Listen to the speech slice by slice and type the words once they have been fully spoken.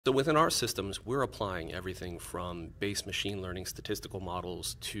So within our systems, we're applying everything from base machine learning statistical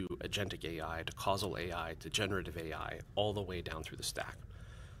models to agentic AI to causal AI to generative AI, all the way down through the stack.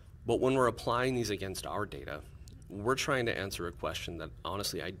 But when we're applying these against our data, we're trying to answer a question that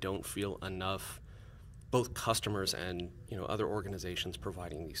honestly I don't feel enough both customers and other organizations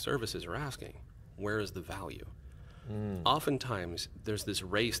providing these services are asking. Where is the value? Oftentimes, there's this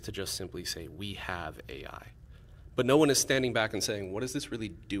race to just simply say, we have AI. But no one is standing back and saying, what is this really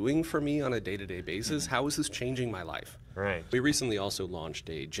doing for me on a day-to-day basis? How is this changing my life? Right. We recently also launched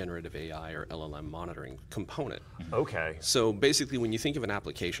a generative AI or LLM monitoring component. Okay. So basically, when you think of an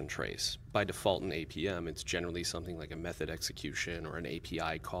application trace, by default in APM, it's generally something like a method execution or an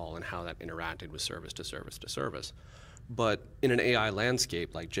API call and how that interacted with service to service to service. But in an AI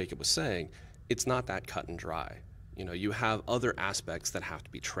landscape, like Jacob was saying, it's not that cut and dry. You have other aspects that have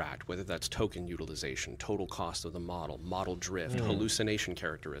to be tracked, whether that's token utilization, total cost of the model drift, hallucination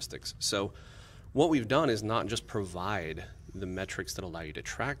characteristics. So what we've done is not just provide the metrics that allow you to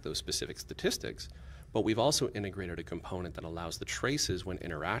track those specific statistics, but we've also integrated a component that allows the traces when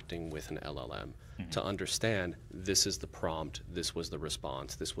interacting with an LLM to understand this is the prompt, this was the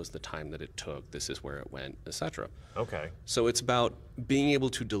response, this was the time that it took, this is where it went, etc. Okay. So it's about being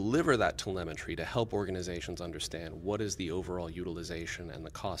able to deliver that telemetry to help organizations understand what is the overall utilization and the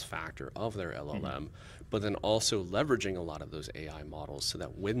cost factor of their LLM, but then also leveraging a lot of those AI models so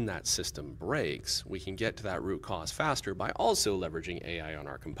that when that system breaks, we can get to that root cause faster by also leveraging AI on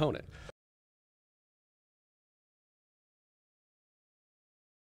our component.